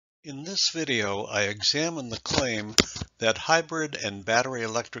In this video, I examine the claim that hybrid and battery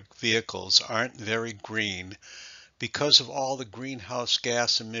electric vehicles aren't very green because of all the greenhouse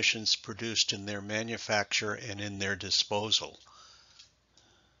gas emissions produced in their manufacture and in their disposal.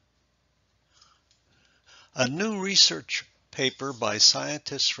 A new research paper by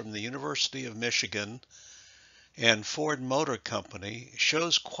scientists from the University of Michigan and Ford Motor Company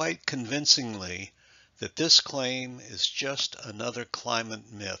shows quite convincingly that this claim is just another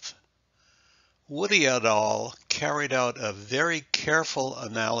climate myth. Woody et al. Carried out a very careful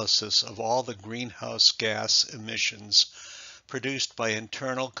analysis of all the greenhouse gas emissions produced by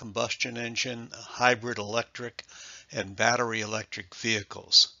internal combustion engine, hybrid electric, and battery electric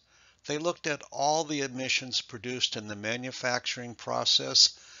vehicles. They looked at all the emissions produced in the manufacturing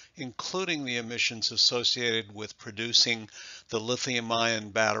process, including the emissions associated with producing the lithium-ion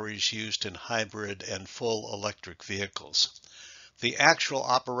batteries used in hybrid and full electric vehicles, the actual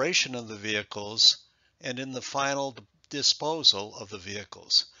operation of the vehicles, and in the final disposal of the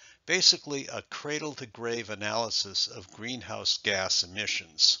vehicles. Basically, a cradle-to-grave analysis of greenhouse gas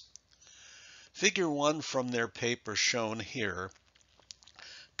emissions. Figure 1 from their paper shown here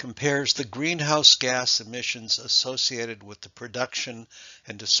compares the greenhouse gas emissions associated with the production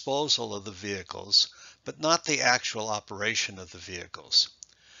and disposal of the vehicles, but not the actual operation of the vehicles.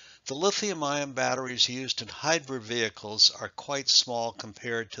 The lithium-ion batteries used in hybrid vehicles are quite small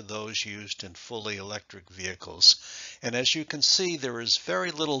compared to those used in fully electric vehicles, and as you can see, there is very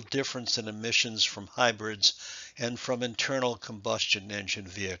little difference in emissions from hybrids and from internal combustion engine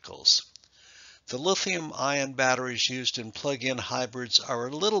vehicles. The lithium-ion batteries used in plug-in hybrids are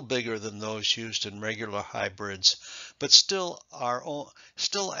a little bigger than those used in regular hybrids, but still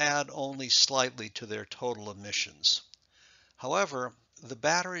add only slightly to their total emissions. However, the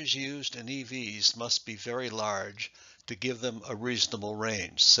batteries used in EVs must be very large to give them a reasonable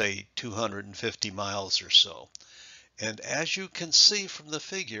range, say 250 miles or so. And as you can see from the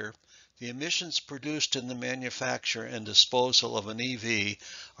figure, the emissions produced in the manufacture and disposal of an EV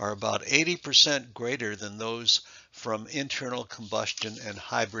are about 80% greater than those from internal combustion and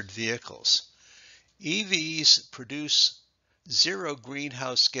hybrid vehicles. EVs produce zero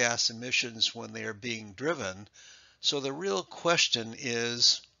greenhouse gas emissions when they are being driven, so the real question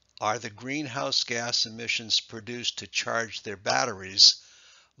is, are the greenhouse gas emissions produced to charge their batteries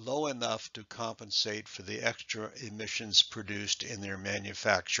low enough to compensate for the extra emissions produced in their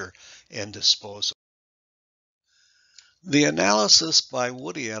manufacture and disposal? The analysis by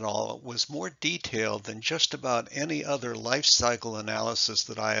Woody et al. Was more detailed than just about any other life cycle analysis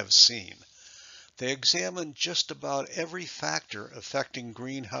that I have seen. They examined just about every factor affecting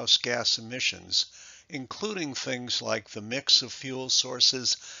greenhouse gas emissions, including things like the mix of fuel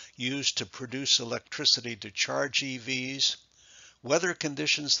sources used to produce electricity to charge EVs, weather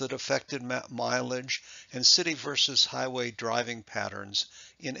conditions that affected mileage, and city versus highway driving patterns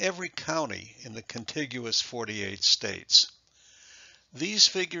in every county in the contiguous 48 states. These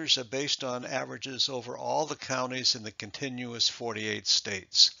figures are based on averages over all the counties in the contiguous 48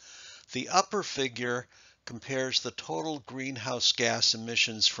 states. The upper figure compares the total greenhouse gas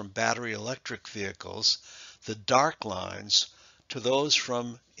emissions from battery electric vehicles, the dark lines, to those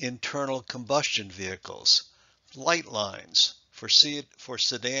from internal combustion vehicles, light lines, for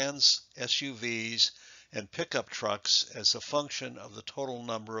sedans, SUVs, and pickup trucks as a function of the total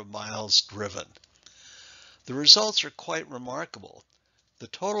number of miles driven. The results are quite remarkable. The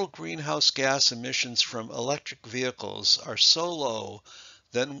total greenhouse gas emissions from electric vehicles are so low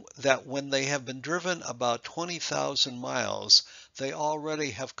that when they have been driven about 20,000 miles, they already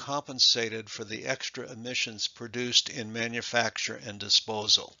have compensated for the extra emissions produced in manufacture and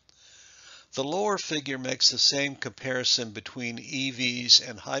disposal. The lower figure makes the same comparison between EVs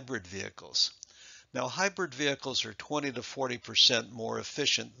and hybrid vehicles. Now, hybrid vehicles are 20 to 40% more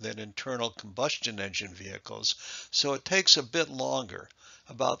efficient than internal combustion engine vehicles, so it takes a bit longer,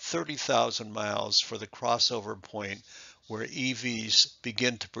 about 30,000 miles, for the crossover point where EVs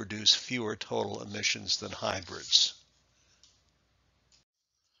begin to produce fewer total emissions than hybrids.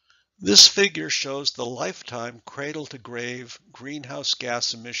 This figure shows the lifetime cradle-to-grave greenhouse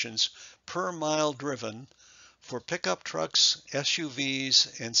gas emissions per mile driven for pickup trucks,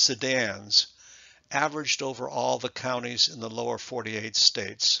 SUVs, and sedans, averaged over all the counties in the lower 48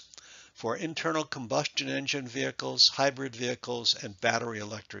 states, for internal combustion engine vehicles, hybrid vehicles, and battery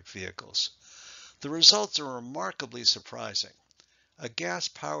electric vehicles. The results are remarkably surprising. A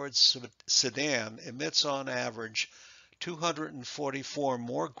gas-powered sedan emits on average 244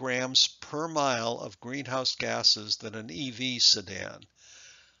 more grams per mile of greenhouse gases than an EV sedan.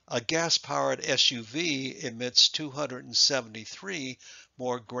 A gas-powered SUV emits 273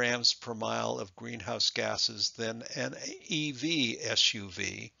 more grams per mile of greenhouse gases than an EV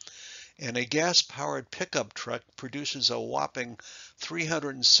SUV, and a gas-powered pickup truck produces a whopping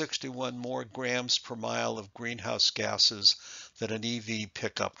 361 more grams per mile of greenhouse gases than an EV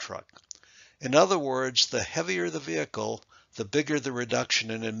pickup truck. In other words, the heavier the vehicle, the bigger the reduction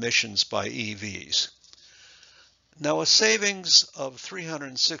in emissions by EVs. Now, a savings of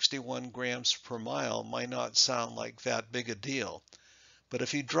 361 grams per mile might not sound like that big a deal, but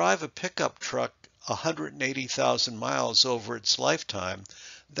if you drive a pickup truck 180,000 miles over its lifetime,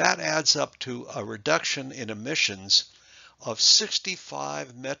 that adds up to a reduction in emissions of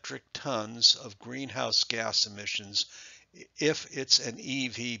 65 metric tons of greenhouse gas emissions if it's an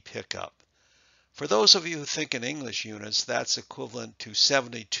EV pickup. For those of you who think in English units, that's equivalent to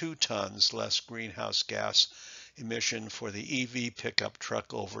 72 tons less greenhouse gas emission for the EV pickup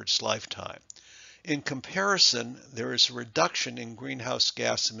truck over its lifetime. In comparison, there is a reduction in greenhouse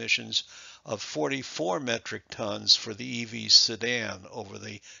gas emissions of 44 metric tons for the EV sedan over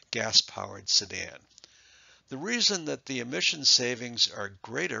the gas-powered sedan. The reason that the emission savings are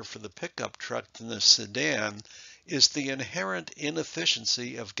greater for the pickup truck than the sedan is the inherent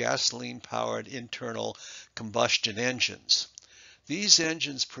inefficiency of gasoline-powered internal combustion engines. These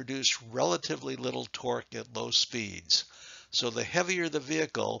engines produce relatively little torque at low speeds, so the heavier the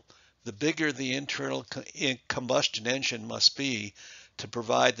vehicle, the bigger the internal combustion engine must be to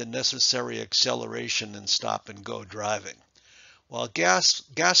provide the necessary acceleration and stop-and-go driving. While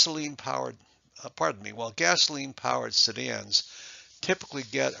gasoline-powered sedans typically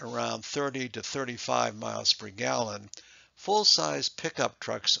get around 30 to 35 miles per gallon, full-size pickup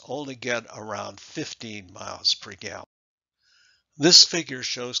trucks only get around 15 miles per gallon. This figure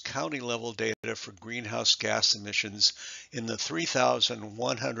shows county-level data for greenhouse gas emissions in the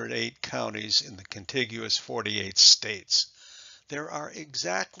 3,108 counties in the contiguous 48 states. There are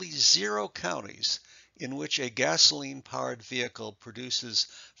exactly 0 counties in which a gasoline-powered vehicle produces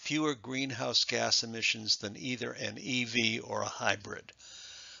fewer greenhouse gas emissions than either an EV or a hybrid.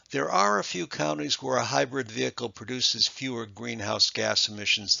 There are a few counties where a hybrid vehicle produces fewer greenhouse gas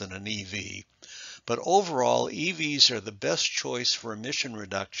emissions than an EV. But overall, EVs are the best choice for emission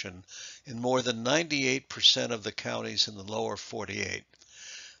reduction in more than 98% of the counties in the lower 48.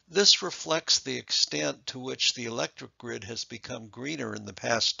 This reflects the extent to which the electric grid has become greener in the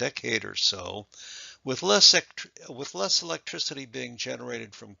past decade or so, with less electricity being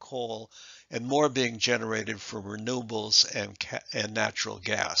generated from coal and more being generated from renewables and natural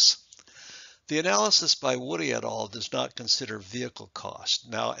gas. The analysis by Woody et al. Does not consider vehicle cost.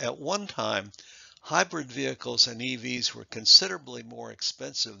 Now, at one time, hybrid vehicles and EVs were considerably more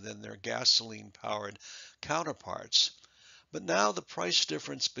expensive than their gasoline-powered counterparts, but now the price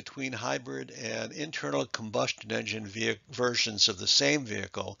difference between hybrid and internal combustion engine versions of the same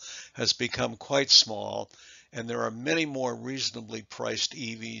vehicle has become quite small, and there are many more reasonably priced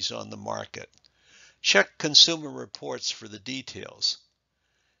EVs on the market. Check Consumer Reports for the details.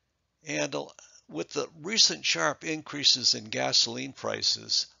 And with the recent sharp increases in gasoline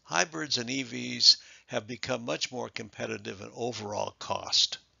prices, hybrids and EVs have become much more competitive in overall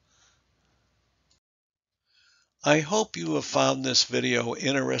cost. I hope you have found this video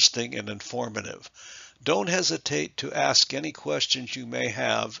interesting and informative. Don't hesitate to ask any questions you may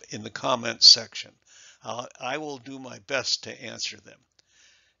have in the comments section. I will do my best to answer them.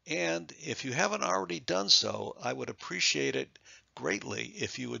 And if you haven't already done so, I would appreciate it greatly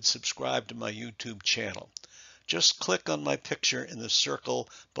if you would subscribe to my YouTube channel. Just click on my picture in the circle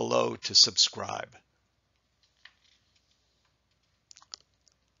below to subscribe.